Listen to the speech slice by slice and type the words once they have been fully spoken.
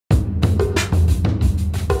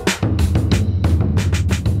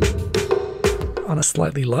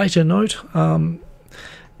slightly lighter note,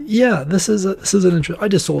 yeah, this is an I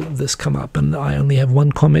just saw this come up, and I only have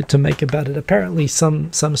one comment to make about it. Apparently, some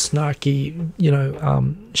snarky,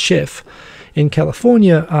 chef in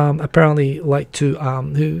California, apparently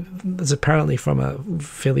who is apparently from a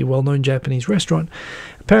fairly well-known Japanese restaurant.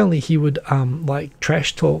 Apparently, he would like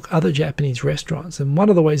trash talk other Japanese restaurants, and one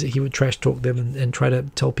of the ways that he would trash talk them and try to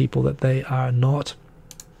tell people that they are not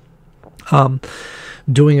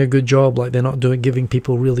doing a good job, like they're not giving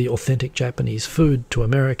people really authentic Japanese food to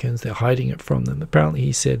Americans, they're hiding it from them. Apparently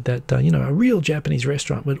he said that a real Japanese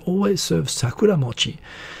restaurant would always serve sakura mochi,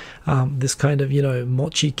 this kind of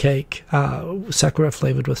mochi cake, sakura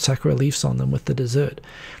flavored with sakura leaves on them with the dessert.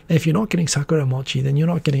 And if you're not getting sakura mochi, then you're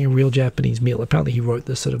not getting a real Japanese meal. Apparently he wrote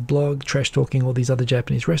this sort of blog trash talking all these other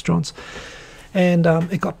Japanese restaurants. And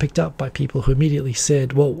it got picked up by people who immediately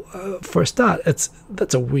said, well, for a start,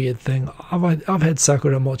 that's a weird thing. I've had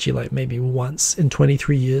sakura mochi like maybe once in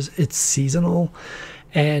 23 years. It's seasonal,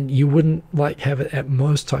 and you wouldn't like have it at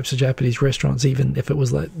most types of Japanese restaurants, even if it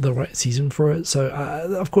was like the right season for it. So,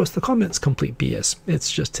 of course, the comment's complete BS. It's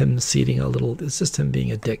just him seeding a little. It's just him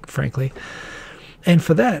being a dick, frankly. And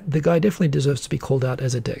for that, the guy definitely deserves to be called out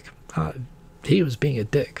as a dick. He was being a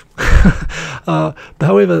dick.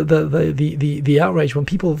 However, the outrage when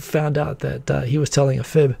people found out that he was telling a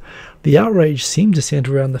fib, the outrage seemed to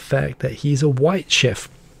center around the fact that he's a white chef.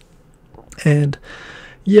 And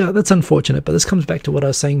yeah, that's unfortunate, but this comes back to what I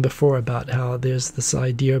was saying before about how there's this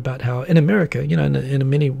idea about how in America, in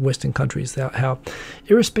many Western countries, how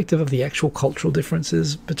irrespective of the actual cultural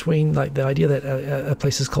differences between, like, the idea that a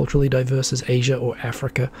place is culturally diverse as Asia or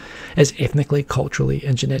Africa, as ethnically, culturally,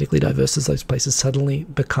 and genetically diverse as those places suddenly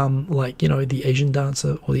become, like, the Asian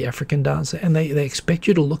dancer or the African dancer, and they expect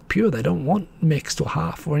you to look pure. They don't want mixed or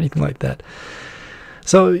half or anything like that.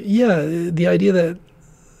 So yeah, the idea that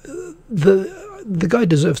the guy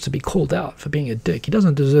deserves to be called out for being a dick. He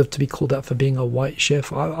doesn't deserve to be called out for being a white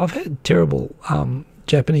chef. I've had terrible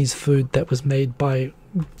Japanese food that was made by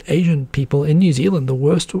Asian people in New Zealand. The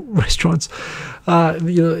worst restaurants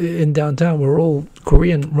in downtown were all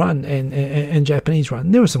Korean run and Japanese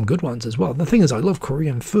run. There were some good ones as well. The thing is, I love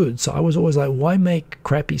Korean food, so I was always like, why make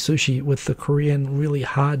crappy sushi with the Korean really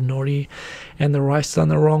hard nori and the rice done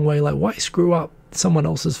the wrong way? Like, why screw up someone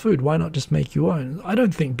else's food? Why not just make your own? I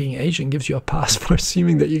don't think being Asian gives you a pass for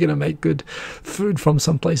assuming that you're going to make good food from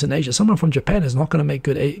someplace in Asia. Someone from Japan is not going to make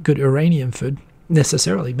good Iranian food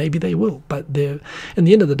necessarily. Maybe they will, but in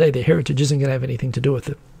the end of the day, their heritage isn't going to have anything to do with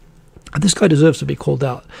it. This guy deserves to be called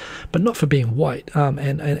out, but not for being white.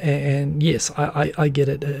 And yes, I get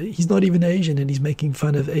it. He's not even Asian, and he's making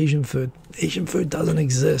fun of Asian food. Asian food doesn't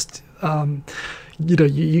exist.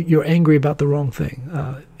 You're angry about the wrong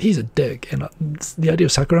thing. He's a dick, and the idea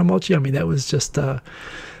of sakura mochi, I mean, that was just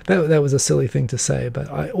that was a silly thing to say. But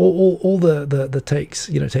all the takes,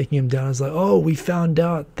 taking him down is like, oh, we found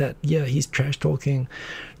out that he's trash talking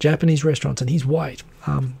Japanese restaurants and he's white.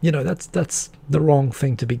 That's the wrong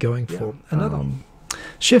thing to be going for.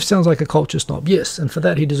 Chef sounds like a culture snob, yes, and for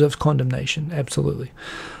that he deserves condemnation, absolutely.